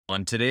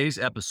On today's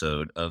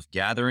episode of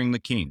Gathering the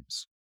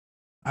Kings.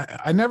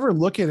 I never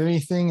look at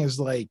anything as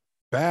like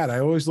bad. I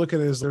always look at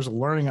it as there's a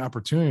learning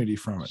opportunity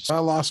from it. So I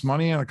lost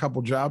money on a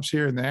couple jobs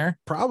here and there,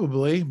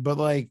 probably, but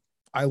like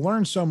I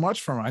learned so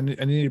much from it.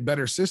 I needed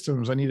better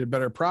systems. I needed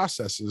better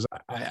processes.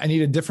 I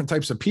needed different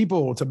types of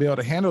people to be able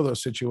to handle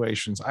those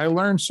situations. I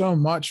learned so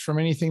much from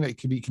anything that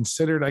could be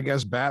considered, I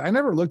guess, bad. I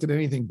never looked at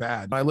anything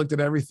bad. I looked at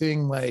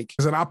everything like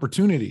as an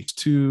opportunity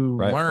to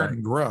learn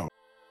and grow.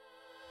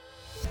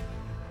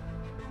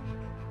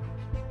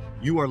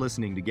 You are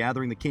listening to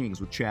Gathering the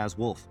Kings with Chaz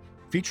Wolfe,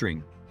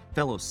 featuring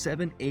fellow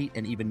 7, 8,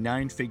 and even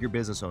 9-figure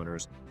business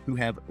owners who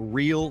have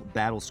real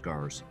battle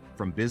scars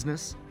from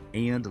business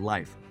and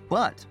life,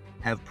 but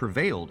have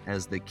prevailed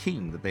as the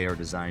king that they are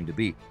designed to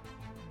be.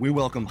 We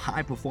welcome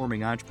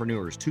high-performing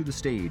entrepreneurs to the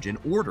stage in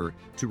order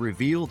to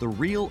reveal the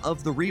real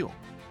of the real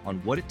on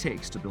what it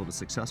takes to build a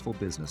successful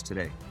business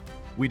today.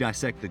 We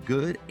dissect the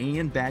good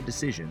and bad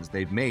decisions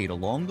they've made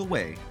along the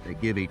way that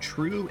give a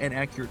true and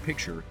accurate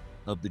picture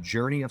of the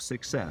journey of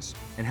success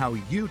and how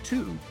you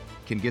too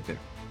can get there.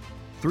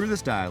 Through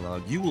this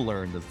dialogue, you will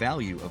learn the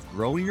value of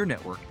growing your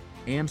network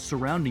and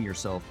surrounding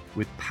yourself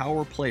with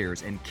power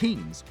players and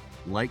kings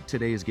like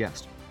today's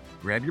guest.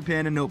 Grab your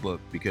pen and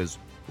notebook because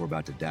we're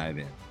about to dive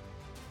in.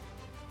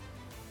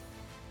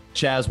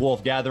 Chaz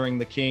Wolfe, Gathering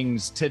the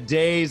Kings.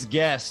 Today's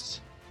guest,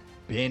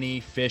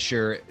 Benny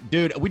Fisher.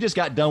 Dude, we just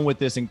got done with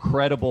this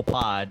incredible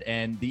pod,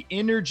 and the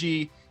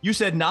energy, you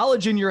said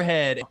knowledge in your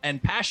head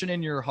and passion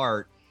in your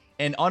heart.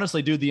 And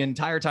honestly, dude, the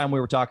entire time we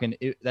were talking,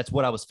 that's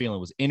what I was feeling,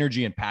 was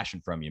energy and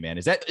passion from you, man.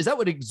 Is that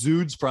what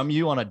exudes from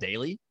you on a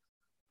daily?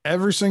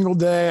 Every single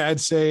day, I'd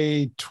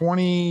say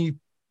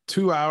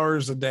 22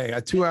 hours a day.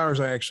 At 2 hours,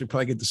 I actually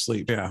probably get to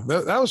sleep. Yeah,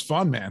 that was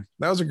fun, man.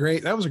 That was a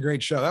great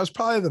show. That was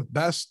probably the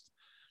best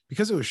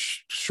because it was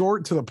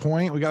short to the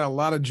point. We got a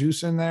lot of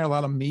juice in there, a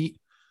lot of meat.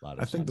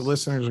 I think the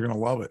listeners are going to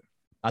love it.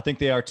 I think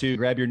they are too.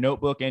 Grab your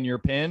notebook and your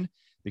pen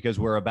because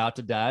we're about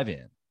to dive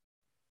in.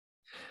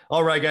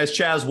 All right, guys,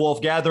 Chaz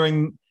Wolfe,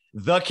 Gathering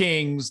the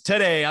Kings.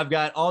 Today, I've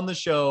got on the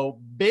show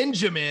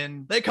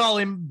Benjamin. They call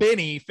him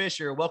Benny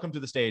Fisher. Welcome to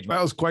the stage, man.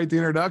 That was quite the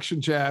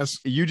introduction, Chaz.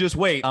 You just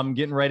wait. I'm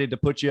getting ready to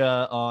put you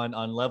on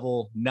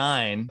level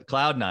 9,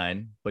 cloud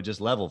 9, but just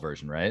level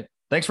version, right?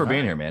 Thanks for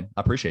being here, man.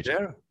 I appreciate you.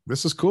 Yeah,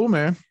 this is cool,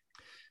 man.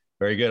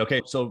 Very good.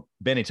 Okay, so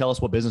Benny, tell us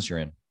what business you're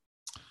in.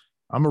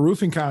 I'm a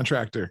roofing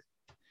contractor.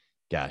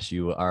 Gosh,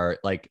 you are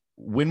like,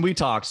 when we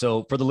talk,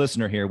 so for the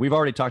listener here, we've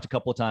already talked a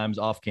couple of times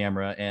off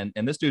camera, and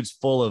this dude's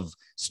full of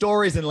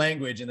stories and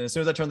language. And then as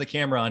soon as I turn the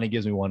camera on, he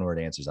gives me one-word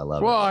answers. I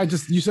love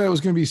it. You said it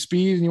was going to be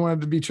speed and you wanted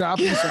to be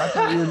choppy, so I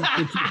thought you would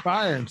keep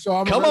firing.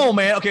 So come on,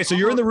 man. Okay, so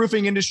you're in the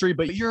roofing industry,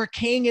 but you're a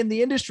king in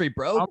the industry,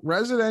 bro. I'm a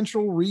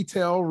residential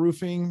retail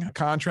roofing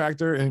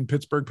contractor in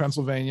Pittsburgh,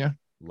 Pennsylvania.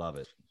 Love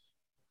it.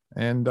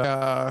 And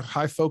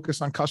high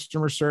focus on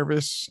customer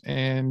service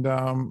and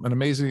an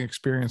amazing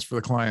experience for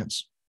the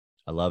clients.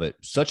 I love it.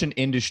 Such an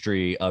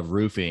industry of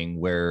roofing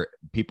where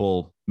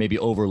people maybe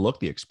overlook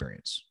the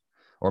experience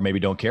or maybe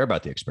don't care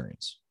about the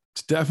experience.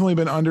 It's definitely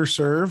been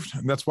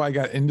underserved. That's why I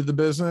got into the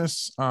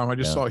business. I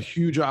just saw a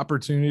huge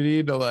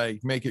opportunity to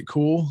like make it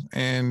cool.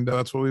 And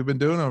that's what we've been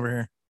doing over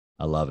here.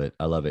 I love it.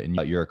 I love it. And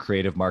you're a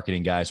creative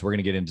marketing guy. So we're going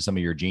to get into some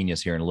of your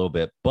genius here in a little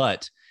bit,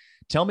 but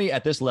tell me,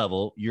 at this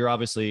level, you're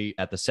obviously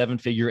at the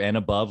 7-figure and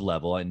above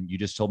level, and you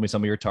just told me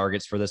some of your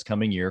targets for this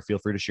coming year. Feel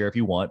free to share if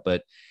you want,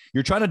 but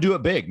you're trying to do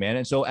it big, man.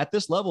 And so at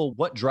this level,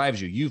 what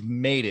drives you? You've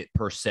made it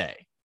per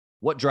se.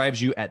 What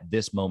drives you at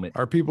this moment?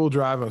 Our people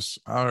drive us,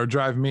 or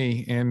drive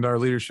me and our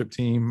leadership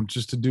team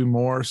just to do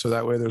more. So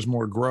that way there's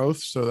more growth.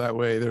 So that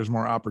way there's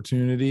more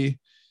opportunity.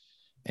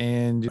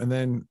 And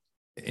then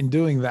in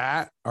doing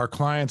that, our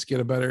clients get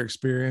a better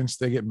experience.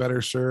 They get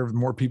better served.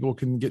 More people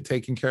can get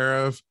taken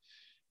care of.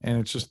 And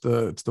it's just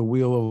it's the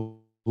wheel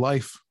of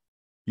life.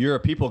 You're a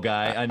people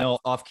guy. I know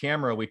off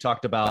camera, we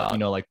talked about,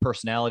 like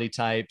personality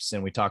types,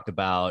 and we talked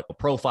about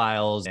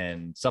profiles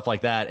and stuff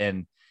like that.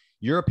 And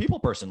you're a people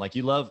person. Like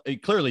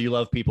clearly you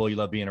love people. You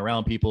love being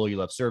around people. You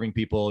love serving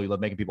people. You love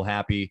making people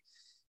happy.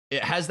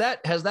 Has that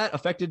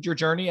affected your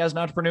journey as an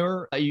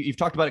entrepreneur? You've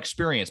talked about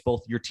experience,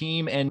 both your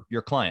team and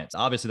your clients.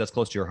 Obviously that's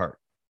close to your heart.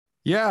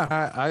 Yeah,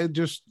 I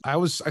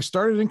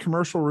started in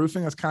commercial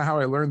roofing. That's kind of how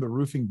I learned the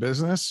roofing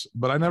business,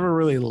 but I never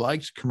really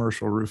liked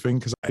commercial roofing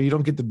because you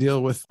don't get to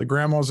deal with the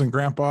grandmas and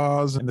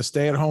grandpas and the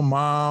stay-at-home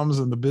moms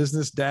and the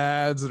business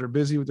dads that are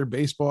busy with their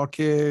baseball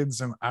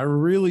kids. And I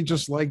really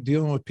just like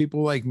dealing with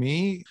people like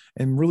me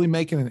and really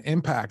making an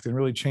impact and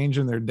really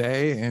changing their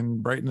day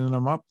and brightening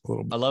them up a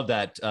little bit. I love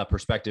that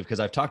perspective because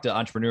I've talked to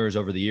entrepreneurs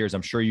over the years,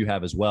 I'm sure you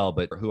have as well,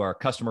 but who are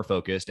customer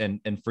focused. And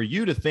for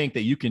you to think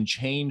that you can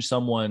change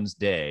someone's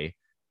day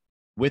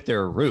with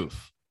their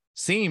roof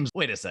seems,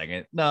 wait a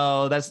second,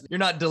 no, you're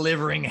not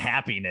delivering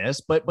happiness,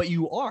 but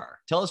you are.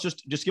 Tell us,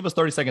 just give us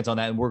 30 seconds on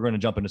that, and we're going to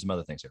jump into some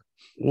other things here.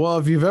 Well,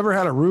 if you've ever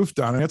had a roof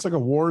done, it's like a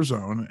war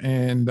zone,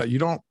 and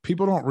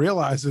people don't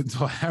realize it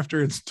until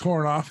after it's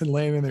torn off and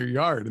laying in their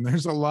yard. And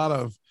there's a lot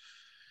of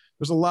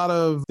there's a lot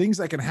of things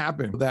that can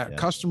happen that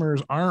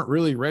customers aren't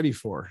really ready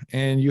for.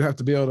 And you have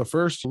to be able to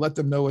first let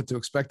them know what to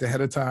expect ahead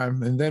of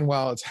time. And then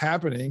while it's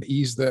happening,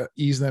 ease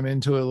them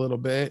into it a little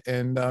bit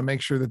and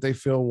make sure that they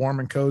feel warm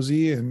and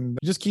cozy, and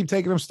just keep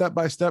taking them step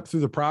by step through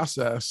the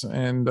process.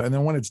 And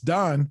then when it's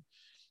done,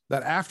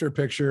 that after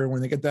picture,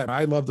 when they get that,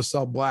 I love to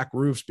sell black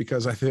roofs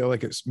because I feel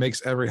like it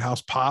makes every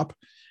house pop.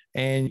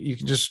 And you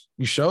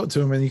show it to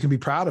them and you can be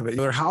proud of it.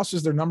 Their house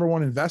is their number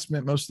one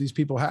investment most of these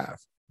people have.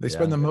 They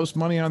spend the most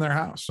money on their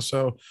house.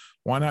 So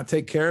why not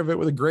take care of it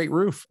with a great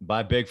roof?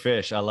 Buy big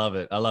fish. I love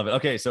it. I love it.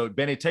 Okay. So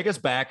Benny, take us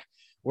back.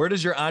 Where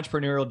does your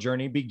entrepreneurial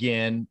journey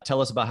begin? Tell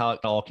us about how it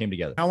all came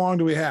together. How long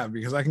do we have?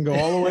 Because I can go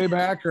all the way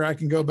back, or I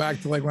can go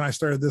back to like when I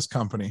started this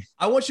company.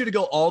 I want you to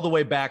go all the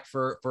way back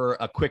for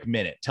a quick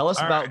minute. Tell us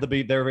about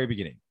the very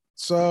beginning.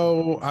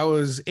 So I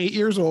was 8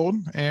 years old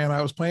and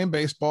I was playing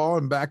baseball.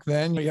 And back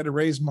then you had to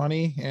raise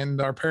money,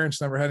 and our parents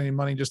never had any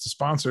money just to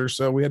sponsor.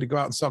 So we had to go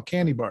out and sell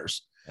candy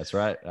bars. That's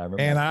right. I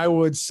remember. And I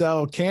would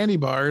sell candy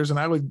bars, and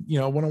I would,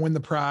 want to win the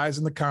prize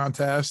in the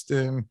contest.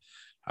 And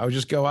I would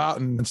just go out,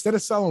 and instead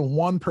of selling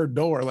one per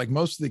door, like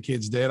most of the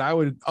kids did, I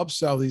would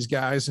upsell these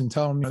guys and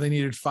tell them they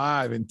needed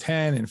 5 and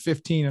 10 and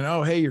 15. And,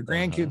 oh, hey, your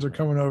grandkids are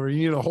coming over.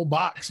 You need a whole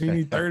box. You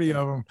need 30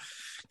 of them.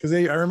 Because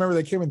I remember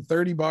they came in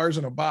 30 bars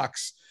in a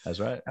box. That's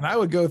right. And I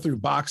would go through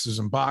boxes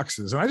and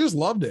boxes, and I just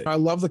loved it. I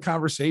love the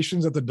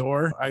conversations at the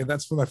door.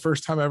 That's when the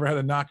first time I ever had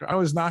to knock. I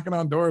was knocking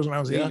on doors when I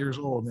was 8 years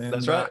old. And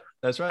that's right.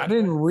 That's right. I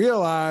didn't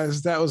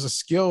realize that was a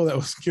skill that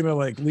was going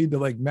to lead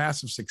to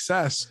massive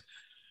success,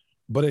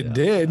 but it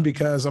did,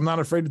 because I'm not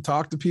afraid to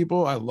talk to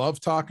people. I love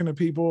talking to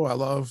people. I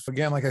love,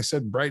 again, like I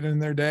said, brightening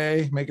their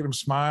day, making them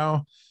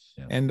smile.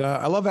 Yeah. And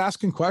I love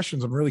asking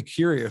questions. I'm really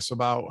curious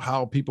about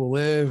how people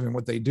live and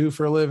what they do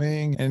for a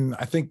living. And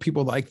I think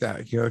people like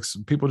that.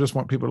 People just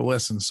want people to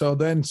listen. So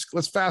then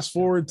let's fast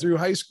forward through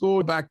high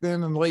school. Back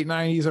then in the late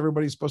 90s,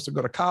 everybody's supposed to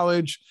go to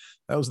college.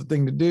 That was the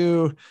thing to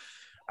do.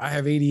 I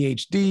have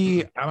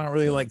ADHD. I don't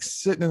really like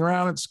sitting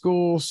around at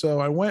school. So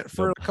I went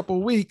for a couple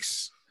of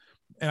weeks,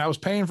 and I was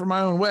paying for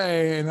my own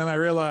way. And then I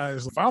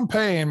realized, if I'm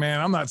paying, man,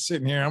 I'm not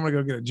sitting here. I'm going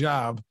to go get a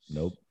job.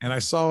 Nope. And I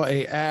saw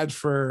a ad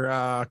for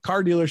a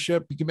car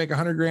dealership. You can make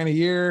 $100,000 a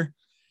year,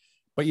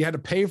 but you had to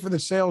pay for the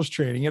sales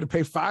training. You had to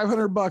pay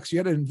 $500. You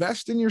had to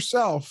invest in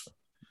yourself.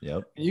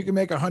 Yep. And you can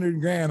make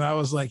 $100,000. I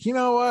was like, you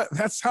know what?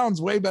 That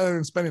sounds way better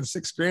than spending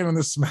 $6,000 on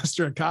this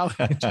semester at college.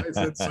 I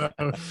said, so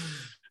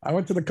I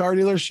went to the car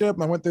dealership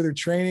and I went through their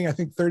training. I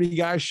think 30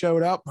 guys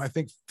showed up. I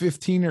think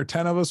 15 or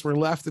 10 of us were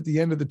left at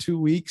the end of the 2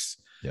 weeks.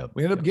 Yep.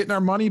 We ended up getting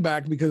our money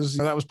back, because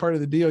that was part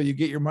of the deal. You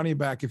get your money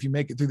back if you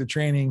make it through the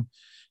training.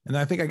 And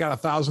I think I got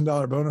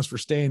 $1,000 bonus for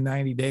staying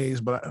 90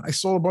 days, but I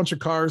sold a bunch of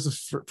cars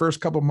the first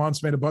couple of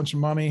months, made a bunch of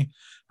money.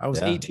 I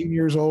was 18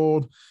 years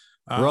old.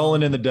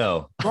 Rolling in the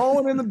dough.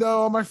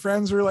 My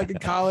friends were in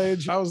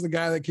college. I was the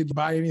guy that could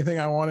buy anything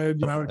I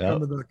wanted. I would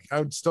I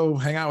would still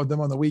hang out with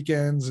them on the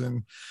weekends.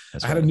 And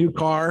I had a new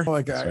car.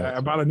 I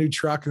bought a new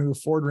truck, a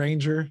Ford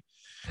Ranger,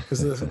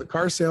 because the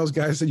car sales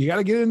guy said, you got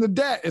to get into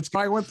debt.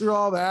 I went through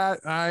all that.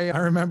 I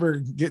remember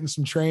getting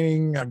some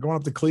training, going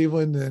up to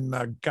Cleveland, and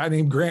a guy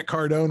named Grant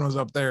Cardone was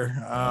up there.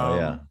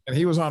 And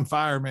he was on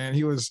fire, man.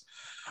 He was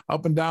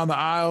up and down the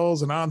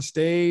aisles and on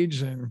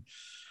stage, and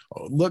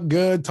looked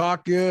good,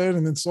 talked good,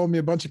 and then sold me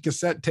a bunch of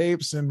cassette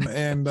tapes.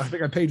 And I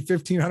think I paid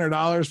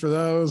 $1,500 for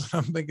those.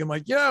 I'm thinking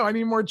I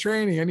need more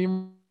training.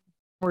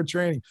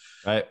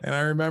 Right. And I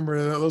remember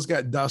those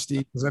got dusty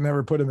because I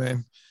never put them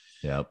in.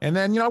 Yeah. And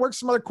then, I worked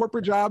some other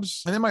corporate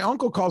jobs. And then my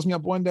uncle calls me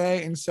up one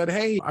day and said,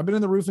 hey, I've been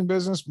in the roofing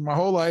business my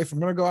whole life. I'm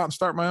going to go out and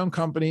start my own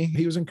company.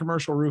 He was in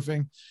commercial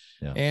roofing.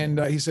 Yeah. And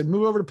he said,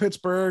 move over to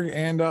Pittsburgh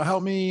and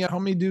help me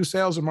do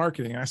sales and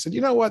marketing. And I said,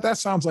 you know what? That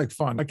sounds like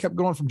fun. I kept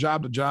going from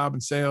job to job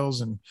in sales.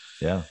 And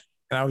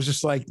I was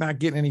just not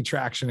getting any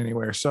traction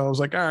anywhere. So I was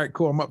like, all right,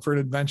 cool. I'm up for an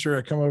adventure.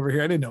 I come over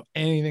here. I didn't know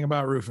anything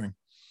about roofing.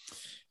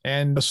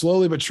 And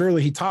slowly but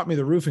surely, he taught me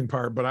the roofing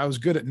part, but I was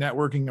good at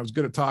networking. I was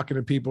good at talking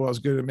to people. I was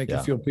good at making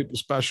feel people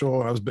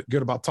special. I was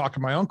good about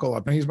talking my uncle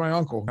up, and he's my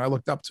uncle. I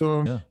looked up to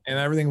him and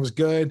everything was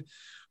good.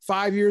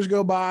 5 years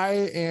go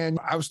by and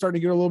I was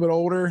starting to get a little bit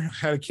older.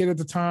 Had a kid at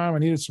the time. I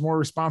needed some more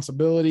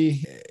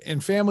responsibility. In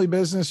family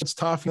business, it's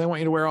tough. They want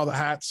you to wear all the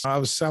hats. I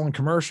was selling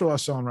commercial. I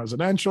was selling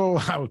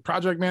residential. I was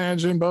project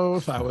managing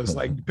both. I was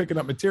picking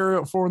up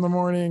material at 4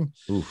 a.m.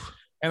 Oof.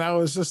 And I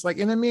was just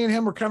and then me and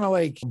him were kind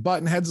of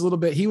butting heads a little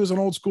bit. He was an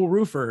old school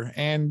roofer,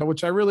 and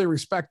which I really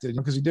respected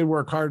because he did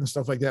work hard and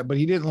stuff like that, but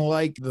he didn't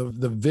like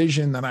the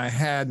vision that I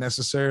had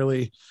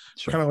necessarily,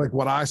 kind of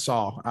what I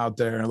saw out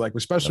there,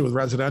 especially with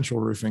residential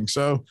roofing.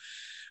 So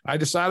I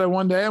decided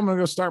one day I'm going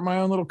to go start my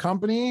own little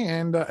company.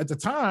 And at the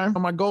time,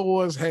 my goal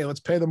was, hey,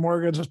 let's pay the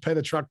mortgage. Let's pay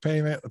the truck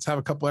payment. Let's have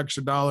a couple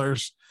extra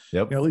dollars.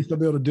 Yep. At least I'll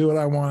be able to do what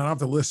I want. I don't have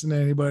to listen to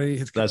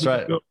anybody. That's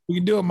right. We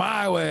can do it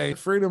my way.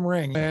 Freedom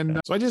ring. And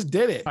so I just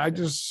did it. I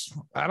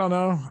don't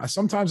know.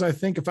 Sometimes I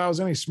think if I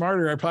was any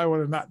smarter, I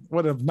probably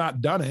would have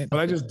not done it, but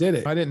I just did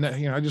it. I didn't,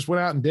 I just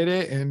went out and did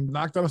it and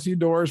knocked on a few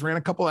doors, ran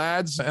a couple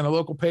ads in a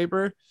local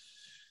paper.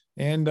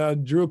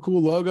 and drew a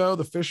cool logo,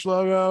 the fish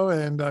logo,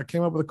 and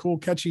came up with a cool,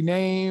 catchy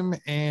name.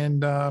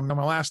 And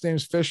my last name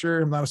is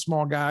Fisher. I'm not a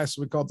small guy,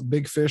 so we call it the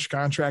Big Fish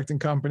Contracting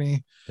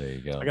Company. There you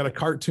go. I got a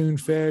cartoon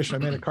fish. I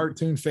made a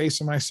cartoon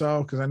face of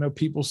myself because I know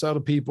people sell to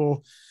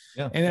people.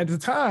 Yeah. And at the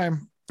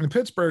time in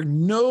Pittsburgh,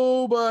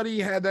 nobody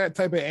had that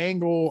type of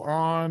angle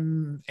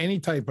on any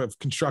type of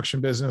construction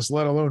business,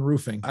 let alone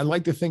roofing. I'd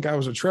like to think I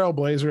was a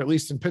trailblazer, at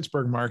least in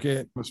Pittsburgh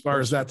market, as far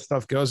as that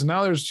stuff goes. And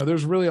now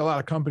there's really a lot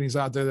of companies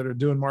out there that are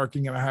doing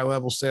marketing at a high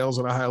level, sales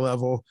at a high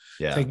level,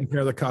 taking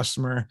care of the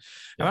customer.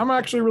 And I'm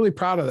actually really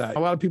proud of that. A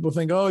lot of people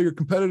think, oh, your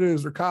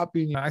competitors are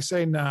copying you. I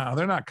say, no,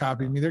 they're not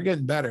copying me. They're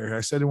getting better.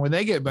 I said, and when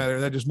they get better,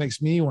 that just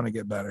makes me want to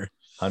get better.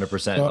 100%.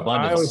 So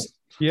Abundance.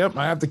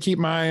 I have to keep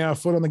my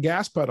foot on the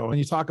gas pedal. And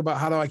you talk about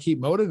how do I keep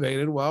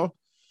motivated? Well,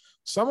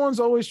 someone's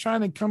always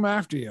trying to come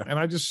after you. And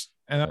I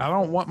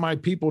don't want my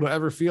people to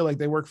ever feel like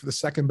they work for the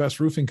second best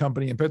roofing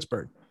company in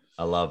Pittsburgh.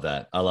 I love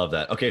that.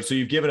 Okay. So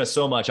you've given us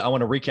so much. I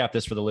want to recap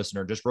this for the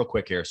listener just real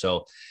quick here.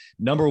 So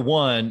number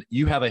one,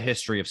 you have a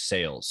history of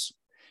sales,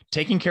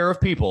 taking care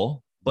of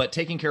people, but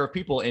taking care of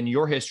people in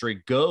your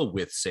history go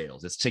with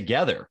sales. It's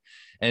together.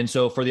 And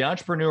so for the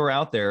entrepreneur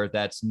out there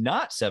that's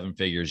not seven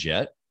figures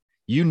yet,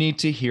 you need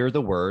to hear the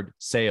word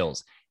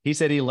sales. He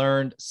said he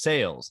learned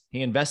sales.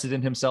 He invested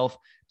in himself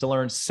to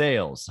learn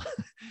sales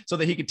so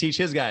that he could teach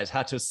his guys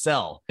how to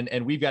sell.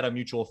 And we've got a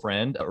mutual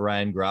friend,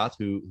 Ryan Groth,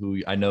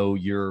 who I know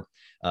you're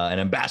an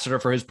ambassador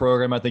for his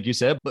program, I think you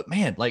said. But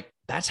man, like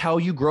that's how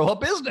you grow a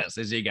business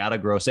is you got to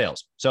grow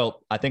sales. So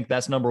I think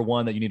that's number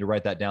one that you need to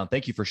write that down.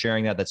 Thank you for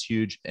sharing that. That's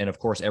huge. And of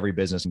course, every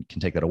business can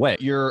take that away.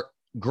 You're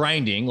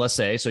grinding, let's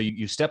say. So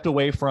you stepped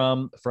away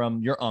from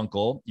your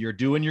uncle, you're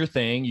doing your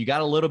thing, you got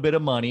a little bit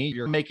of money,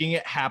 you're making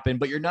it happen,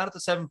 but you're not at the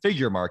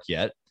seven-figure mark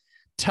yet.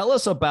 Tell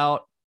us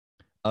about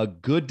a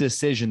good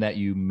decision that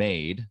you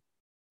made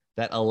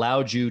that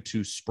allowed you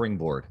to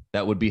springboard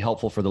that would be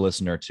helpful for the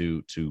listener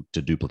to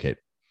duplicate.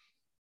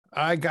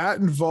 I got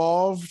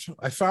involved.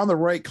 I found the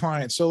right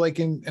client. So like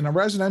in a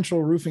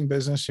residential roofing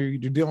business, you're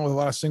dealing with a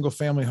lot of single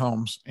family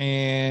homes.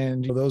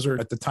 And those are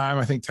at the time,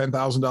 I think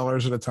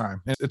 $10,000 at a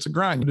time. And it's a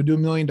grind. To do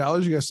 $1 million,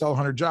 you got to sell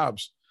 100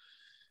 jobs.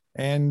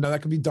 And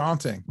that could be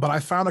daunting. But I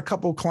found a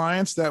couple of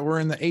clients that were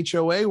in the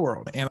HOA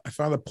world. And I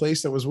found a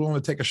place that was willing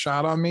to take a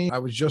shot on me. I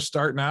was just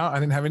starting out.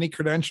 I didn't have any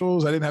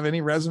credentials. I didn't have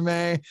any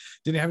resume.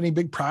 Didn't have any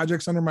big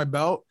projects under my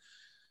belt.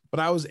 But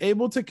I was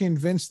able to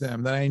convince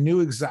them that I knew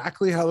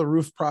exactly how the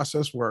roof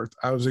process worked.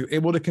 I was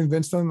able to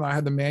convince them that I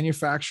had the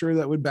manufacturer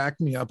that would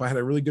back me up. I had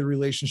a really good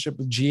relationship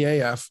with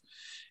GAF.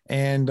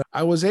 And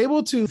I was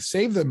able to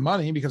save them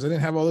money because I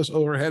didn't have all this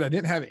overhead. I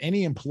didn't have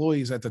any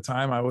employees at the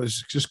time. I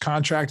was just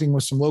contracting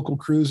with some local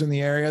crews in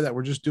the area that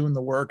were just doing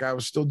the work. I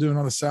was still doing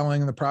all the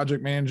selling and the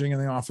project managing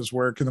and the office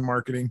work and the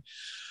marketing.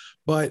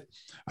 But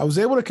I was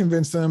able to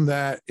convince them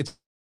that it's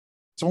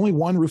only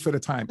one roof at a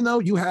time. Even though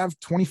you have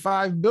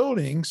 25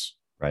 buildings,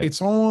 right,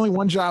 it's only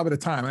one job at a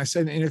time. And I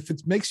said, and if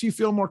it makes you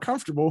feel more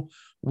comfortable,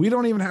 we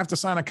don't even have to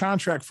sign a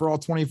contract for all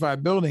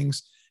 25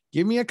 buildings.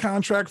 Give me a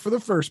contract for the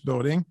first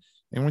building.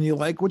 And when you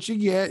like what you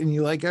get and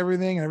you like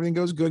everything and everything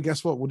goes good,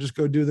 guess what? We'll just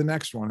go do the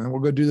next one and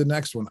we'll go do the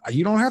next one.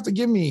 You don't have to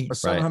give me a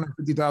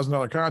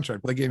 $750,000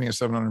 contract. They gave me a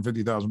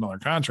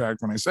 $750,000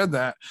 contract when I said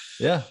that.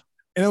 Yeah.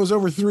 And it was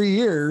over 3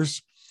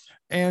 years.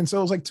 And so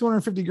it was like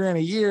 250 grand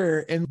a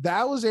year. And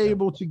that was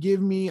able to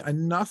give me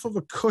enough of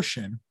a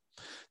cushion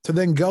to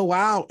then go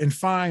out and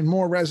find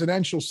more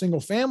residential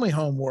single family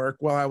home work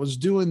while I was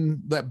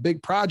doing that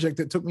big project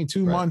that took me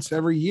 2 months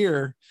every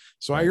year.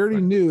 So I already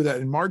knew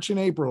that in March and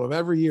April of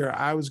every year,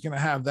 I was going to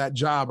have that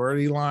job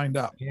already lined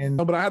up.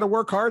 But I had to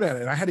work hard at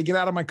it. I had to get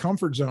out of my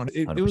comfort zone.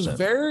 It was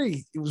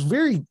very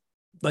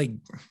like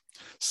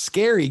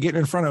scary getting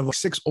in front of like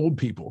 6 old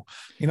people.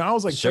 I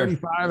was like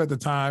 35 at the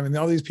time. And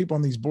all these people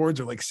on these boards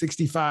are like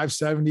 65,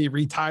 70,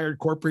 retired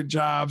corporate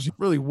jobs,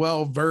 really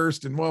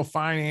well-versed and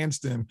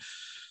well-financed. And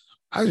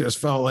I just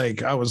felt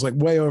like I was like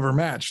way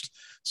overmatched.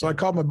 So I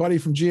called my buddy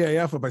from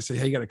GAF up. I said,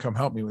 hey, you got to come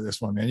help me with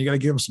this one, man. You got to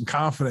give him some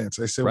confidence.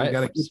 I said, we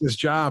got to get this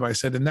job. I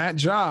said, and that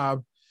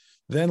job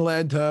then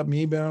led to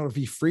me being able to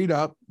be freed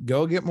up,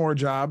 go get more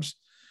jobs,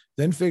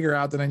 then figure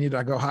out that I need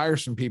to go hire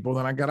some people.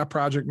 Then I got a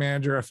project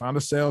manager. I found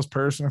a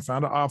salesperson. I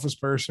found an office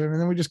person. And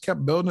then we just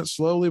kept building it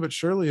slowly but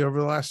surely over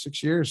the last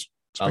 6 years.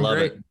 I love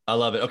it. I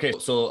love it. Okay.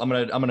 So I'm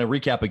going to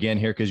recap again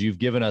here because you've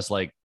given us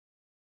like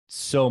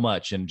so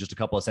much in just a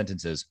couple of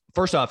sentences.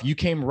 First off, you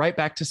came right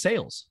back to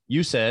sales.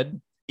 You said,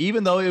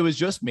 even though it was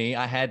just me,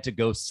 I had to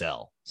go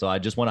sell. So I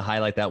just want to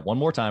highlight that one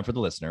more time for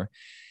the listener.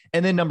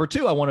 And then number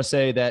two, I want to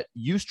say that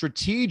you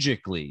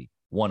strategically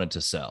wanted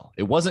to sell.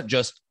 It wasn't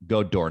just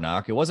go door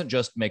knock. It wasn't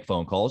just make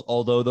phone calls,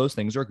 although those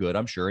things are good,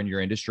 I'm sure, in your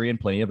industry and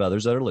plenty of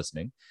others that are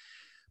listening.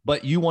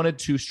 But you wanted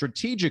to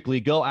strategically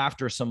go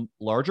after some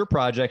larger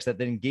projects that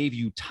then gave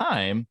you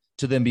time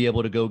to then be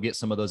able to go get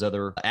some of those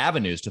other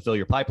avenues to fill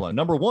your pipeline.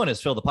 Number one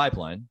is fill the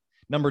pipeline.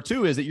 Number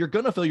two is that you're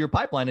going to fill your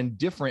pipeline in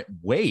different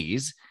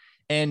ways,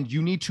 and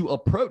you need to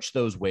approach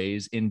those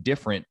ways in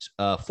different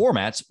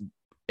formats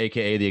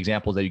AKA the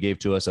examples that you gave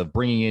to us of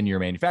bringing in your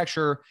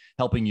manufacturer,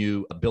 helping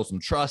you build some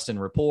trust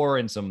and rapport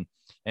and some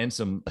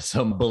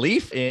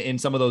belief in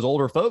some of those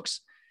older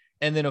folks.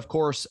 And then, of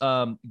course,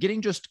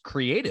 getting just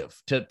creative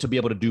to be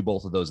able to do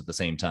both of those at the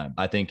same time,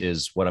 I think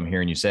is what I'm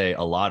hearing you say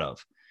a lot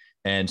of.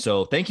 And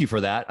so thank you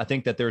for that. I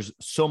think that there's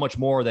so much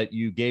more that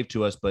you gave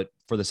to us, but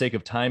for the sake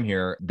of time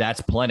here,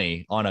 that's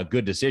plenty on a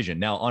good decision.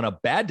 Now, on a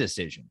bad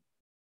decision,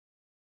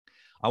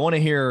 I want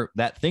to hear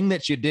that thing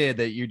that you did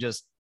that you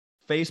just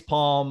face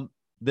palm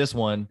this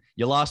one.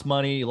 You lost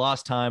money, you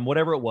lost time,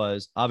 whatever it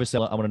was. Obviously,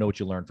 I want to know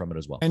what you learned from it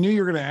as well. I knew you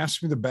were going to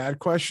ask me the bad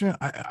question.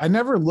 I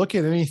never look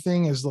at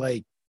anything as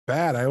like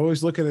bad. I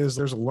always look at it as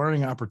there's a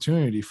learning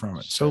opportunity from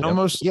it. So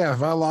almost, yeah,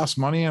 if I lost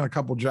money on a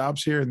couple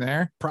jobs here and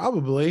there,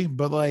 probably,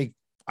 but like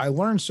I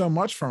learned so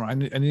much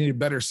from it. I needed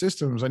better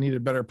systems. I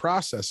needed better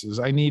processes.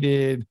 I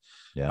needed,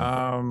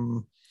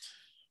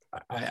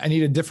 I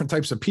needed different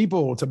types of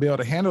people to be able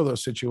to handle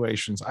those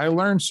situations. I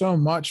learned so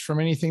much from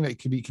anything that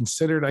could be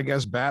considered, I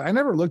guess, bad. I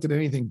never looked at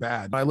anything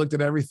bad. I looked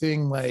at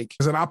everything like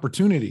as an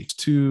opportunity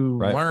to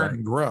learn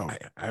and grow.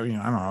 I mean,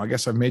 I don't know. I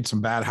guess I've made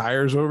some bad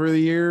hires over the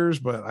years,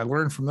 but I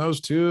learned from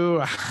those too.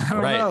 I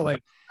don't know.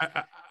 Like,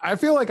 I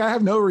feel like I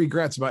have no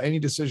regrets about any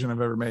decision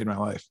I've ever made in my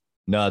life.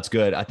 No, it's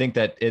good. I think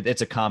that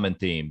it's a common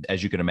theme,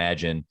 as you can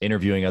imagine,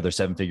 interviewing other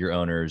seven-figure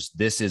owners.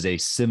 This is a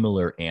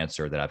similar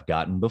answer that I've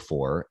gotten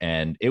before,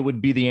 and it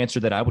would be the answer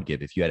that I would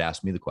give if you had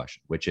asked me the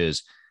question, which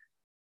is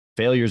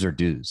failures are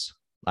dues.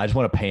 I just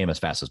want to pay them as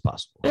fast as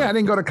possible. Yeah, I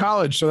didn't go to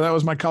college, so that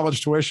was my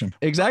college tuition.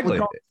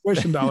 Exactly.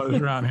 Tuition dollars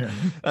around here.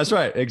 That's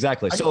right.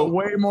 Exactly. So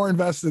way more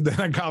invested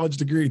than a college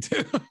degree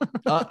too.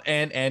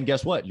 And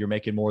guess what? You're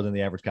making more than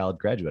the average college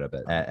graduate, I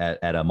bet,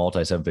 at a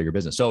multi-seven-figure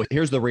business. So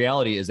here's the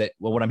reality is that,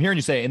 well, what I'm hearing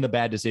you say in the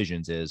bad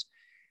decisions is,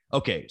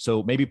 okay,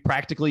 so maybe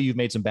practically you've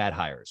made some bad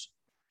hires,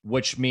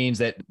 which means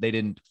that they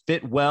didn't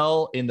fit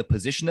well in the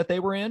position that they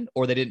were in,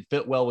 or they didn't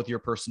fit well with your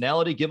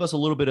personality. Give us a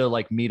little bit of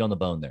like meat on the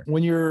bone there.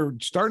 When you're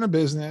starting a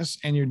business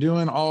and you're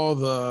doing all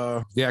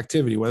the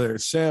activity, whether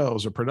it's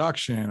sales or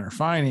production or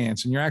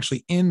finance, and you're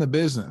actually in the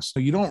business,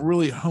 so you don't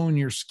really hone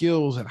your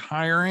skills at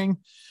hiring.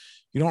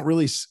 You don't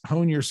really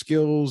hone your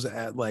skills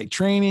at like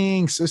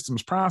training,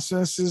 systems,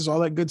 processes, all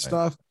that good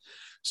stuff.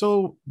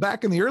 So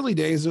back in the early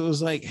days, it was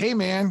like, hey,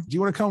 man, do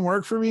you want to come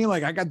work for me?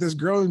 Like, I got this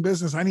growing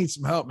business. I need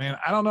some help, man.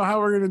 I don't know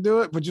how we're going to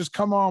do it, but just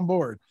come on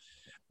board.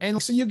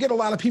 And so you get a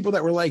lot of people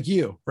that were like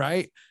you,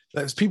 right?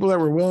 That's people that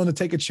were willing to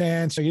take a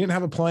chance. So you didn't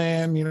have a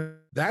plan, you know,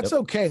 that's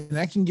okay. And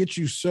that can get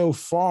you so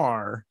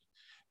far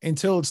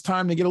until it's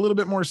time to get a little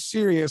bit more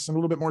serious and a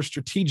little bit more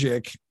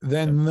strategic.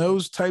 Then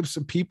those types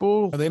of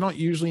people, they don't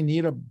usually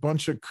need a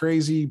bunch of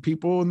crazy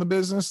people in the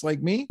business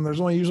like me.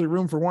 There's only usually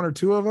room for one or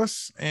two of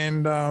us.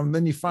 And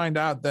then you find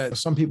out that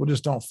some people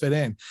just don't fit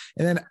in.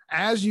 And then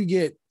as you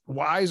get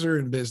wiser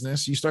in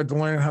business, you start to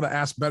learn how to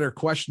ask better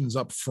questions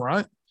up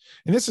front.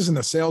 And this isn't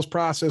the sales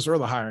process or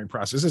the hiring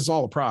process. It's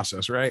all a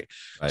process, right?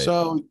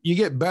 So you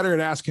get better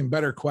at asking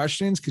better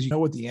questions because you know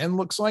what the end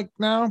looks like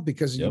now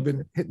because you've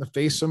been hit in the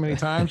face so many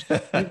times.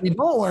 If you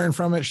don't learn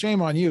from it,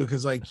 shame on you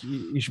because like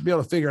you should be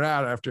able to figure it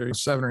out after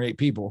 7 or 8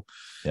 people.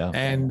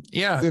 And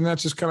then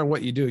that's just kind of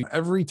what you do.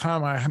 Every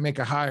time I make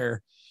a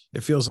hire,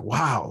 it feels,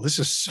 wow, this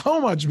is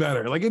so much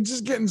better. Like it's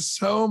just getting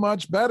so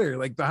much better,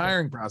 like the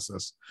hiring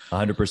process.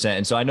 100%.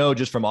 And so I know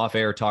just from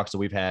off-air talks that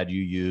we've had,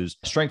 you use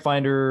strength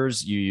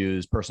finders, you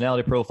use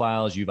personality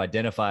profiles, you've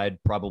identified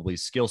probably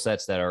skill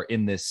sets that are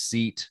in this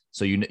seat.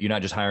 So you're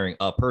not just hiring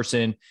a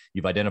person,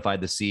 you've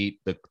identified the seat,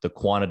 the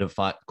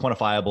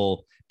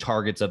quantifiable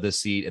targets of this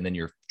seat, and then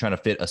you're trying to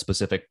fit a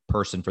specific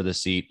person for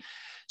this seat.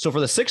 So for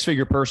the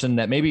 6-figure person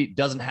that maybe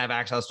doesn't have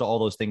access to all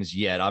those things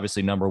yet,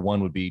 obviously number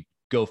one would be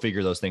go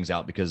figure those things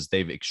out because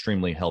they've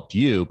extremely helped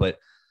you. But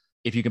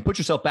if you can put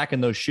yourself back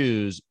in those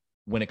shoes,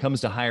 when it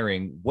comes to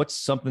hiring, what's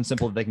something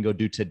simple that they can go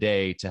do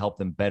today to help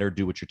them better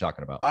do what you're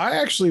talking about? I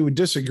actually would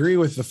disagree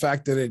with the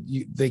fact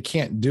that they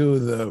can't do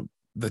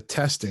the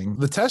testing.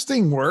 The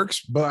testing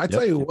works, but I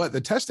tell you what, the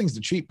testing's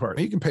the cheap part.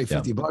 You can pay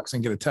 $50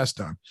 and get a test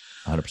done.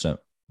 100%.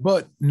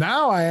 But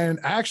now I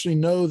actually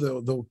know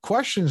the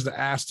questions to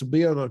ask to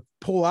be able to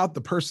pull out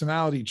the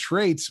personality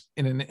traits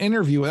in an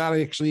interview without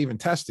actually even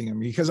testing them.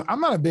 Because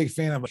I'm not a big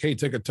fan of like, hey,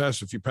 take a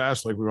test. If you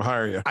pass, like we'll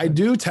hire you. I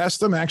do test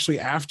them actually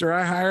after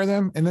I hire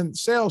them. And then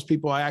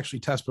salespeople, I actually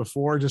test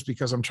before just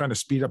because I'm trying to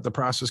speed up the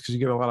process because you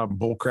get a lot of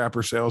bull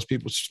crapper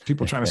salespeople,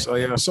 people trying to sell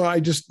you. So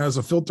I just, as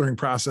a filtering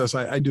process,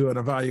 I do an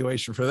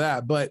evaluation for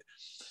that. But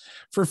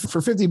for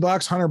 $50,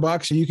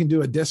 $100, you can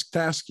do a disc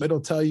test. It'll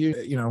tell you,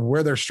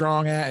 where they're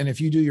strong at. And if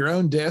you do your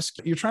own disc,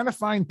 you're trying to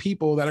find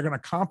people that are going to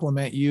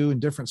complement you in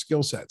different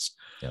skill sets.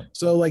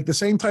 So like the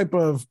same type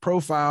of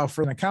profile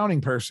for an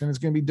accounting person is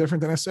going to be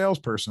different than a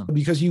salesperson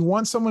because you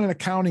want someone in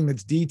accounting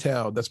that's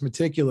detailed, that's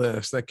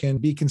meticulous, that can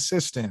be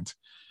consistent.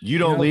 You You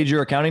don't know, lead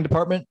your accounting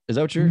department? Is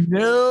that what you're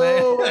no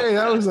saying? way.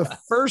 That was the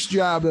first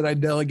job that I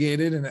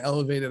delegated and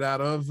elevated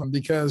out of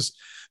because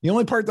the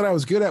only part that I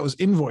was good at was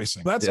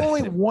invoicing. That's Yeah.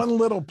 only one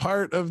little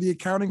part of the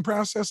accounting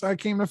process I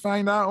came to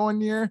find out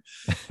one year.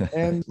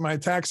 And my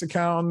tax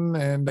accountant,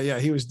 and yeah,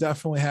 he was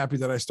definitely happy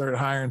that I started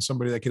hiring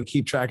somebody that could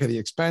keep track of the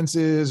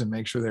expenses and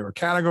make sure they were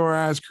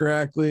categorized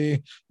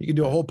correctly. You could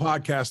do a whole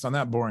podcast on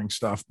that boring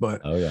stuff,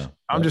 but Oh yeah.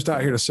 I'm just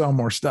out here to sell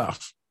more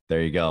stuff.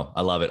 There you go.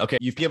 I love it. Okay.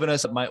 You've given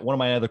us one of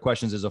my other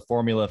questions is a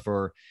formula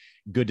for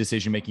good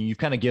decision making. You've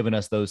kind of given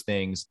us those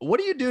things. What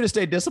do you do to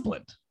stay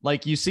disciplined?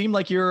 Like you seem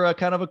like you're a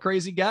kind of a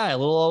crazy guy, a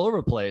little all over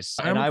the place.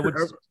 And I would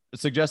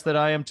suggest that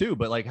I am too,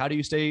 but like, how do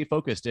you stay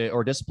focused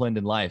or disciplined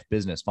in life,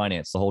 business,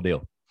 finance, the whole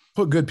deal?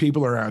 Put good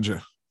people around you.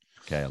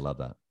 Okay. I love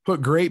that.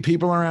 Put great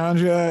people around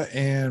you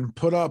and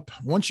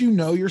once you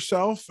know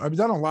yourself, I've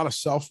done a lot of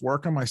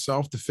self-work on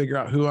myself to figure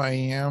out who I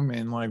am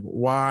and like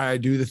why I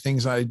do the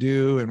things I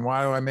do and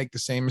why do I make the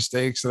same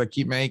mistakes that I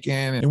keep making.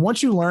 And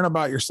once you learn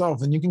about yourself,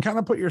 then you can kind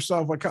of put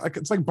yourself like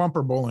it's like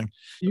bumper bowling.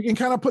 You can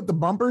kind of put the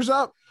bumpers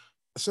up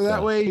so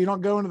that way you don't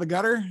go into the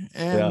gutter.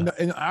 And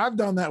I've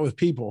done that with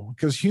people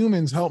because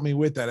humans help me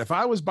with that. If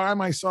I was by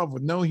myself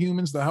with no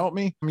humans to help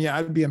me, yeah,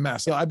 I'd be a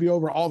mess. I'd be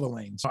over all the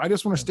lanes. So I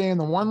just want to stay in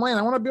the one lane.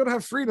 I want to be able to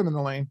have freedom in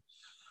the lane,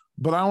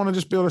 but I want to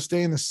just be able to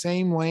stay in the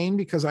same lane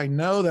because I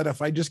know that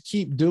if I just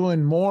keep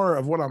doing more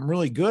of what I'm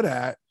really good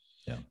at,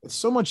 it's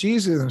so much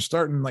easier than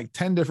starting like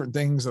 10 different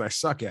things that I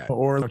suck at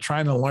or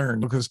trying to learn,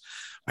 because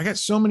I got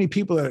so many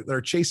people that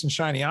are chasing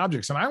shiny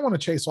objects and I want to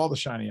chase all the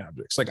shiny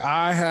objects. Like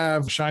I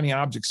have shiny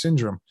object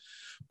syndrome,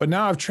 but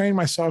now I've trained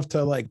myself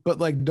to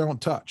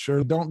don't touch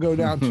or don't go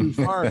down too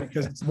far,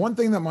 because it's one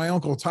thing that my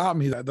uncle taught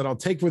me that I'll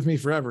take with me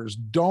forever is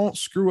don't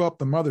screw up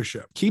the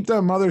mothership. Keep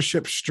the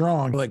mothership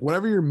strong. Like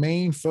whatever your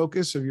main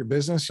focus of your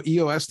business,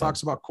 EOS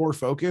talks about core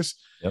focus,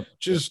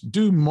 just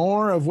do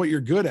more of what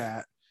you're good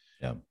at.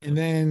 And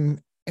then,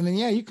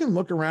 yeah, you can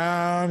look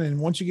around and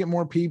once you get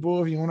more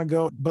people, if you want to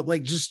go, but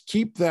like, just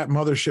keep that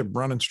mothership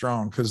running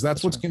strong. Cause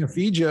that's what's going to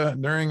feed you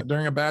during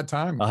a bad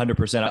time.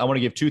 100%. I want to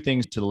give two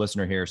things to the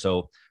listener here.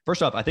 So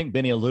first off, I think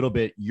Benny, a little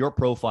bit, your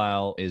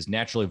profile is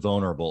naturally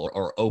vulnerable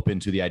or open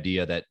to the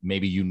idea that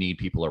maybe you need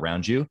people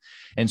around you.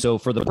 And so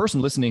for the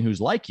person listening who's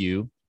like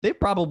you, they've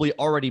probably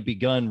already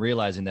begun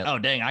realizing that, oh,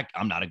 dang,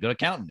 I'm not a good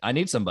accountant. I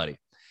need somebody.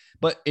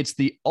 But it's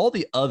all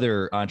the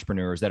other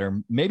entrepreneurs that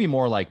are maybe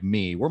more like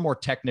me. We're more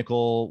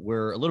technical.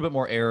 We're a little bit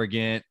more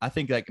arrogant. I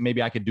think like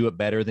maybe I could do it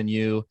better than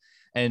you.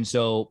 And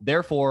so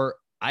therefore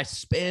I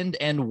spend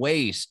and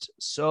waste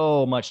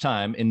so much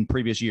time in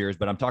previous years,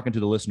 but I'm talking to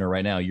the listener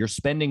right now. You're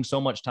spending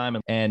so much time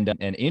and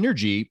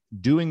energy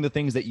doing the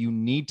things that you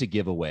need to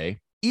give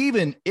away,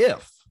 even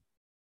if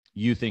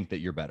you think that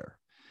you're better.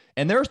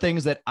 And there are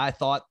things that I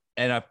thought,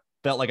 and I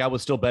felt like I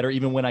was still better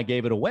even when I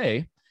gave it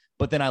away.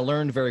 But then I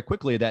learned very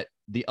quickly that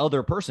the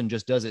other person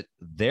just does it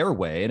their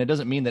way. And it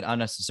doesn't mean that I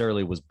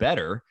necessarily was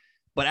better,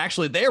 but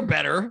actually they're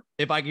better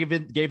if I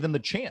gave them the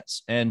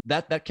chance. And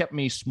that kept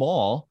me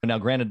small. Now,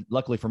 granted,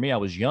 luckily for me, I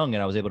was young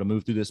and I was able to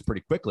move through this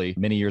pretty quickly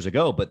many years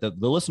ago. But the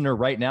listener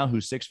right now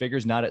who's 6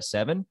 figures, not at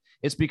 7,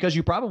 it's because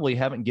you probably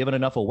haven't given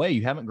enough away.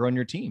 You haven't grown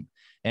your team.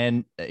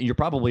 And you're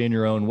probably in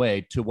your own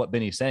way. To what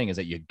Benny's saying is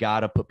that you got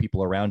to put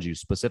people around you,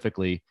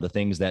 specifically the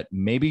things that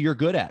maybe you're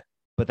good at.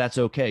 But that's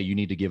okay. You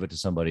need to give it to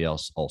somebody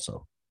else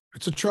also.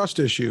 It's a trust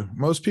issue.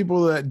 Most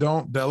people that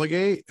don't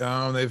delegate,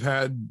 they've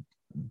had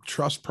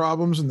trust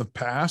problems in the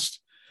past.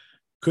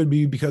 Could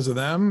be because of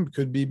them,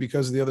 could be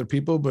because of the other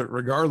people, but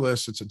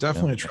regardless, it's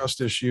definitely a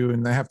trust issue,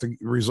 and they have to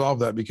resolve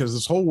that because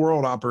this whole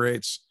world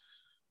operates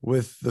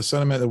with the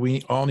sentiment that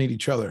we all need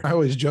each other. I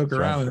always joke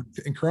around,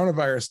 and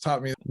coronavirus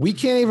taught me we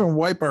can't even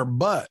wipe our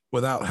butt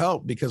without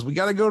help because we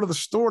got to go to the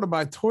store to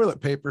buy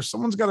toilet paper.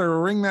 Someone's got to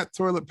wring that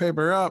toilet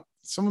paper up.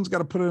 Someone's got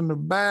to put it in a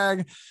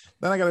bag.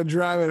 Then I got to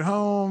drive it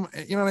home.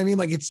 You know what I mean?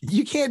 Like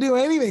you can't do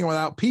anything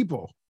without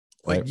people.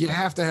 Like you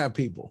have to have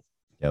people.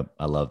 Yep.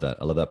 I love that.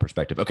 I love that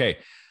perspective. Okay.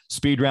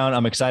 Speed round.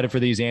 I'm excited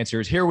for these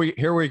answers. Here we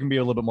can be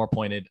a little bit more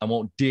pointed. I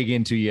won't dig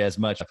into you as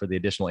much for the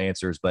additional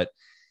answers, but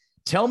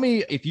tell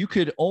me, if you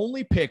could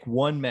only pick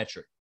one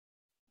metric,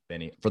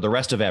 Benny, for the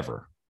rest of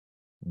ever,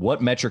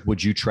 what metric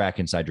would you track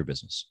inside your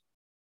business?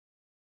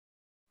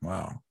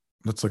 Wow.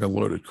 That's like a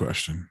loaded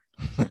question.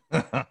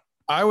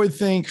 I would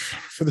think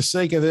for the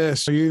sake of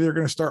this, you're either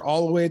going to start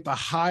all the way at the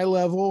high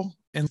level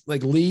and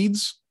like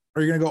leads,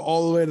 or you're going to go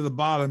all the way to the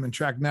bottom and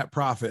track net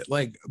profit.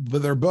 Like,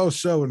 but they're both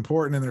so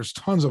important. And there's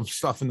tons of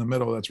stuff in the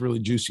middle that's really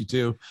juicy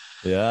too.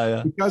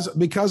 Yeah.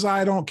 Because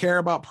I don't care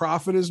about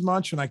profit as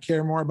much and I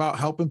care more about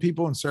helping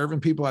people and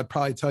serving people, I'd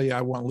probably tell you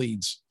I want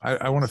leads.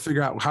 I want to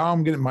figure out how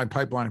I'm getting my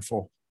pipeline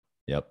full.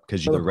 Yep.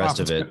 Because the rest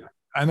of it,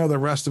 I know the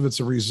rest of it's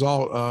a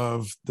result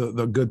of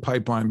the good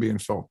pipeline being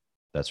full.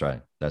 That's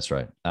right.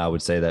 I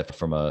would say that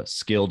from a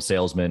skilled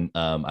salesman,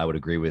 I would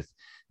agree with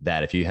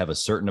that. If you have a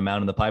certain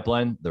amount in the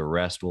pipeline, the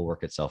rest will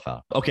work itself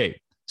out. Okay.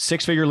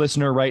 6-figure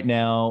listener right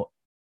now,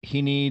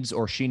 he needs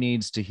or she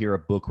needs to hear a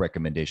book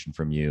recommendation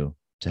from you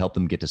to help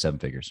them get to 7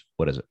 figures.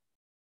 What is it?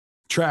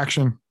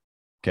 Traction.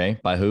 Okay.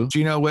 By who?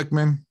 Gino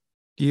Wickman.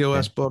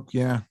 EOS book.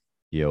 Yeah.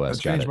 EOS.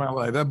 That changed my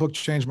life. That book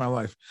changed my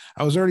life.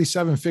 I was already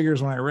 7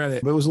 figures when I read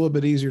it, but it was a little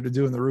bit easier to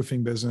do in the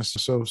roofing business.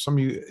 So some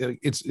of you,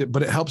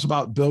 but it helps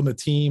about building a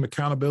team,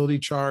 accountability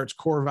charts,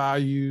 core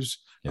values,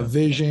 a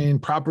vision,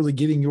 properly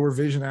getting your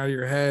vision out of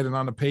your head and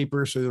on the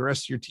paper so the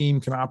rest of your team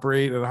can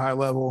operate at a high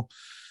level.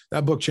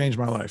 That book changed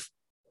my life.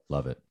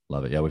 Love it.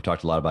 Love it. Yeah, we've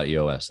talked a lot about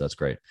EOS. That's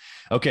great.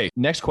 Okay,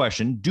 next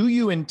question. Do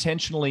you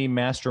intentionally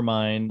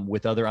mastermind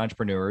with other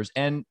entrepreneurs?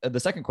 And the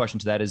second question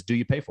to that is, do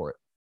you pay for it?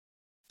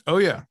 Oh,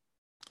 yeah.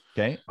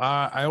 Okay.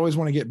 I always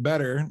want to get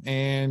better.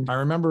 And I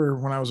remember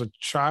when I was a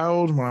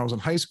child, when I was in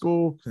high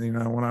school,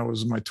 when I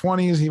was in my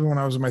 20s, even when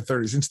I was in my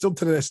 30s, and still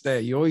to this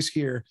day, you always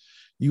hear,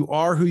 you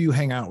are who you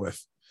hang out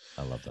with.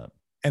 I love that.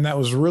 And that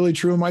was really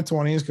true in my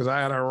 20s because I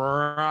had a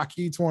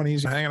rocky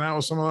 20s, hanging out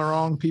with some of the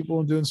wrong people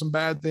and doing some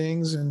bad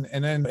things. And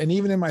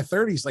even in my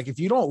 30s, like if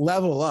you don't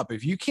level up,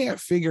 if you can't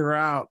figure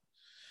out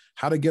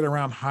how to get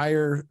around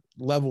higher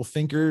level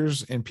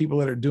thinkers and people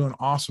that are doing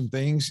awesome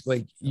things,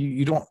 like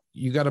you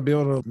got to be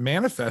able to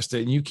manifest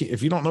it. And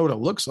if you don't know what it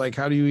looks like,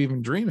 how do you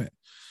even dream it?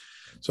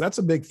 So that's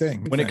a big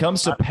thing. When it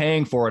comes to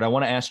paying for it, I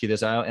want to ask you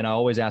this, and I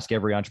always ask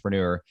every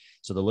entrepreneur,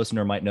 so the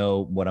listener might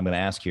know what I'm going to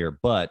ask here,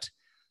 but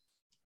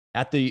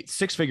at the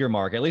 6-figure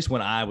mark, at least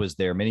when I was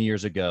there many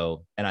years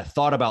ago, and I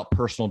thought about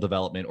personal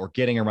development or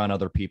getting around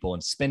other people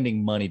and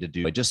spending money to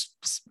do it, just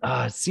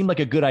it seemed like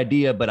a good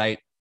idea, but I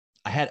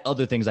had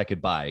other things I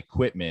could buy,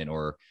 equipment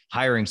or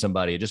hiring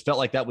somebody. It just felt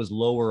like that was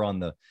lower on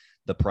the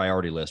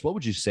priority list. What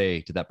would you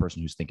say to that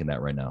person who's thinking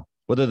that right now?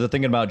 Whether they're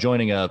thinking about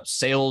joining a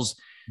sales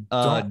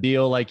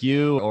deal like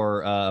you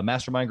or a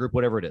mastermind group,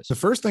 whatever it is. The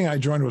first thing I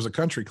joined was a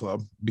country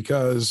club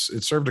because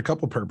it served a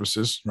couple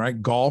purposes,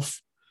 right?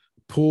 Golf,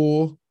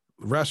 pool,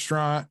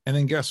 restaurant. And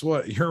then guess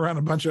what? You're around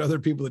a bunch of other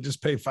people that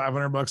just pay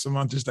 $500 a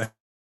month just to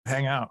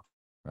hang out.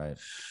 Right.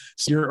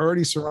 So you're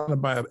already surrounded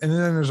by, and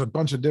then there's a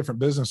bunch of different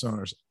business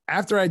owners.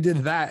 After I did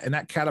that, and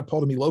that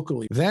catapulted me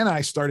locally, then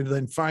I started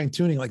then fine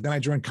tuning. Like then I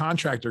joined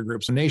contractor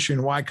groups,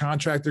 nationwide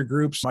contractor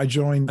groups. I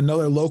joined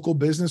another local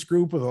business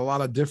group with a lot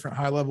of different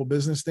high level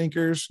business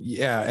thinkers.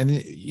 Yeah. And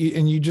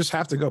you just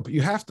have to go, but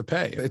you have to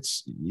pay.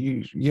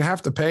 You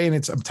have to pay.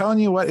 And I'm telling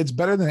you what, it's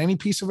better than any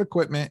piece of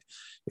equipment.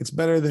 It's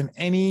better than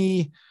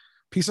any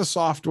piece of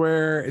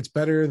software. It's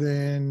better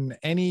than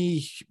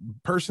any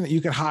person that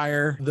you could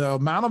hire. The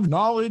amount of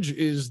knowledge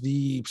is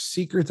the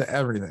secret to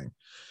everything.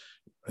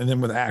 And then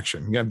with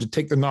action, you have to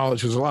take the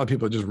knowledge, because a lot of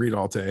people just read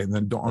all day and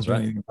then don't do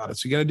anything about it.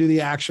 So you got to do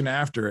the action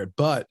after it.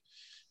 But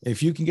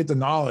if you can get the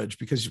knowledge,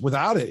 because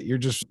without it,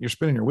 you're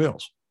spinning your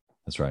wheels.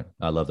 That's right.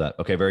 I love that.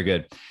 Okay. Very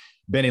good.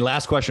 Benny,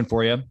 last question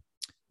for you. I'm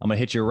going to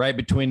hit you right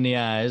between the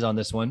eyes on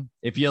this one.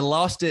 If you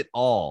lost it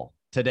all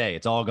today,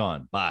 it's all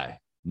gone. Bye.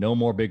 No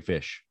more big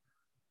fish.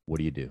 What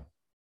do you do?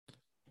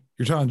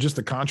 You're talking just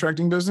the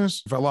contracting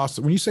business? If I lost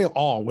it, when you say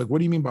all, like, what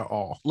do you mean by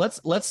all?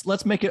 Let's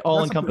make it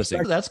all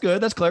encompassing. That's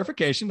good. That's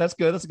clarification. That's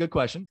good. That's a good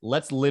question.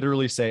 Let's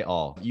literally say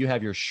all. You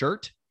have your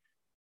shirt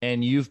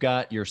and you've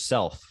got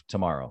yourself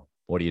tomorrow.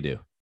 What do you do?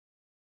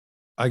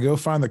 I go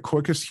find the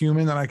quickest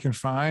human that I can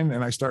find,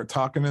 and I start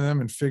talking to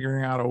them and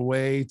figuring out a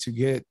way to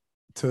get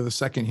to the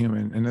second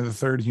human and then the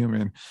third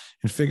human,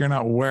 and figuring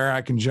out where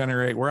I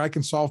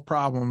can solve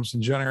problems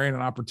and generate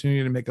an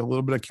opportunity to make a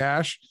little bit of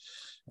cash.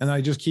 And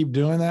I just keep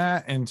doing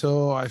that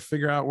until I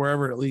figure out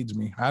wherever it leads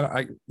me.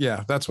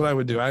 Yeah, that's what I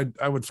would do.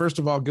 I would first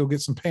of all go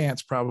get some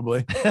pants,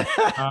 probably,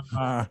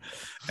 and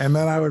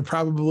then I would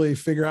probably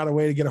figure out a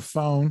way to get a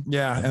phone.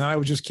 Yeah, and I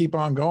would just keep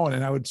on going,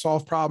 and I would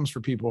solve problems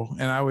for people,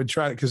 and I would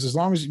try it, because as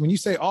long as when you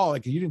say all,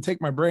 like, you didn't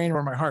take my brain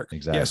or my heart.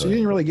 Exactly. Yeah, so you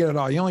didn't really get it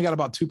all. You only got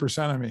about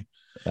 2% of me.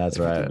 That's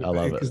right. I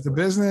love it. Because the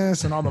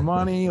business and all the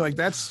money, like,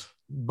 that's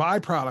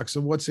byproducts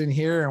of what's in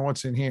here and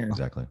what's in here.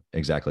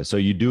 Exactly. So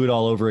you do it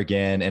all over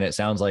again. And it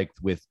sounds like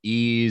with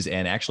ease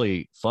and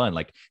actually fun,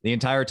 like the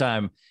entire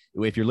time.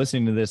 If you're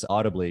listening to this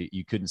audibly,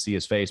 you couldn't see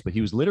his face, but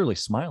he was literally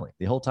smiling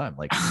the whole time.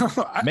 Like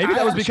maybe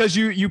that was because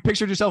you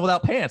pictured yourself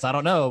without pants. I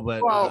don't know,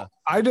 but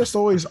I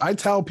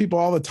tell people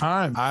all the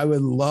time, I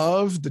would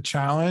love the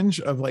challenge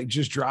of like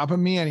just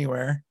dropping me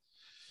anywhere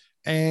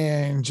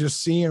and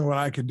just seeing what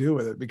I could do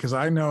with it, because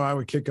I know I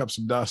would kick up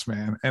some dust,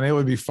 man, and it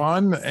would be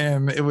fun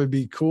and it would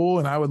be cool.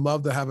 And I would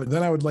love to have it.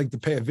 Then I would like to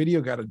pay a video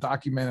guy to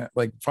document it,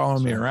 like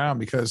following me around,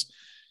 because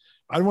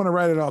I want to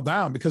write it all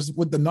down, because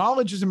with the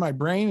knowledge is in my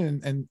brain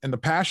and the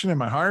passion in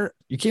my heart,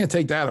 you can't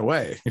take that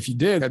away. If you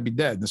did, I'd be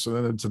dead.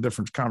 So that's a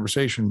different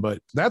conversation, but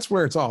that's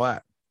where it's all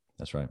at.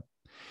 That's right.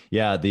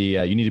 Yeah.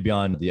 You need to be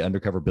on the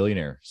Undercover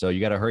Billionaire. So you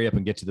got to hurry up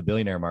and get to the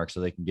billionaire mark so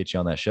they can get you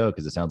on that show.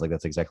 Cause it sounds like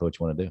that's exactly what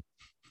you want to do.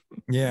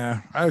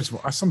 Yeah. I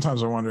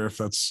sometimes wonder if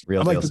that's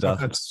real deal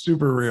stuff. That's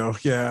super real.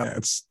 Yeah.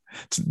 It's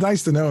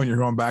nice to know when you're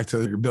going back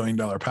to your $1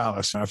 billion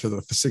palace after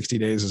the 60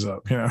 days is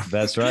up. You know,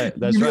 that's right.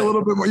 That's right.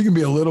 You can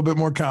be a little bit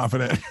more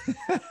confident.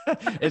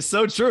 It's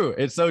so true.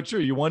 It's so true.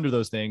 You wonder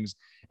those things.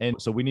 And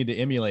so we need to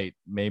emulate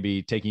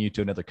maybe taking you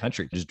to another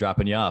country, just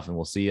dropping you off, and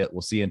we'll see you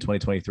in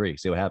 2023.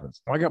 See what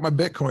happens. I got my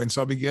Bitcoin,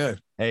 so I'll be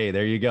good. Hey,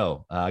 there you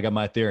go. I got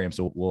my Ethereum,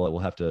 so we'll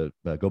have to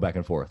go back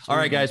and forth. All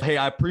right, guys. Hey,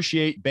 I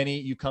appreciate, Benny,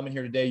 you coming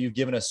here today. You've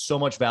given us so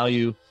much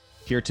value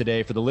here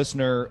today. For the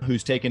listener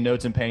who's taking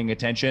notes and paying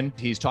attention,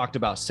 he's talked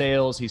about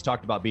sales. He's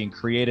talked about being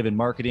creative in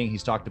marketing.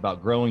 He's talked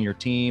about growing your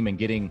team and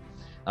getting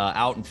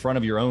out in front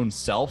of your own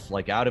self,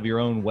 like out of your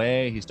own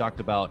way. He's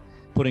talked about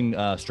putting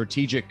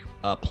strategic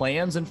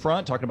plans in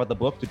front, talking about the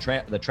book,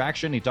 the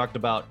traction. He talked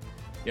about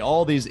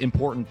all these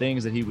important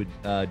things that he would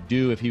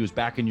do if he was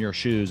back in your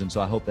shoes. And so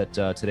I hope that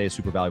today is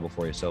super valuable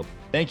for you. So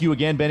thank you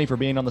again, Benny, for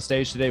being on the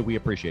stage today. We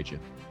appreciate you.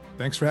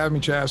 Thanks for having me,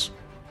 Chaz.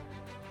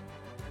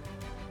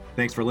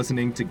 Thanks for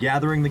listening to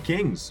Gathering the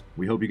Kings.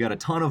 We hope you got a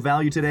ton of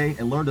value today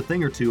and learned a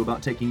thing or two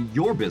about taking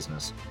your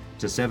business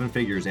to 7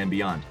 figures and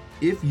beyond.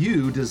 If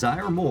you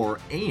desire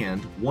more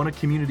and want a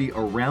community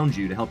around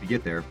you to help you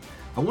get there,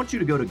 I want you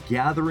to go to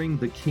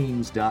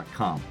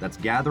gatheringthekings.com. That's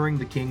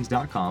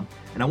gatheringthekings.com.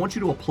 And I want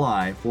you to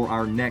apply for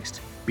our next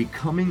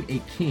Becoming a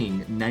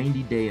King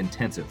 90-day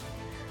intensive.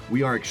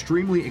 We are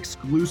extremely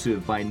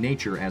exclusive by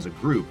nature as a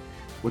group.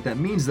 What that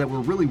means is that we're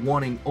really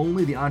wanting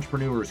only the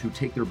entrepreneurs who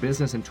take their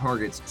business and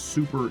targets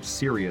super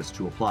serious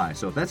to apply.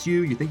 So if that's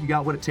you think you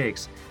got what it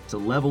takes to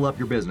level up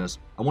your business,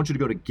 I want you to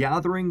go to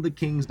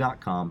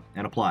gatheringthekings.com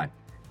and apply.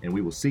 And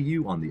we will see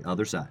you on the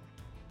other side.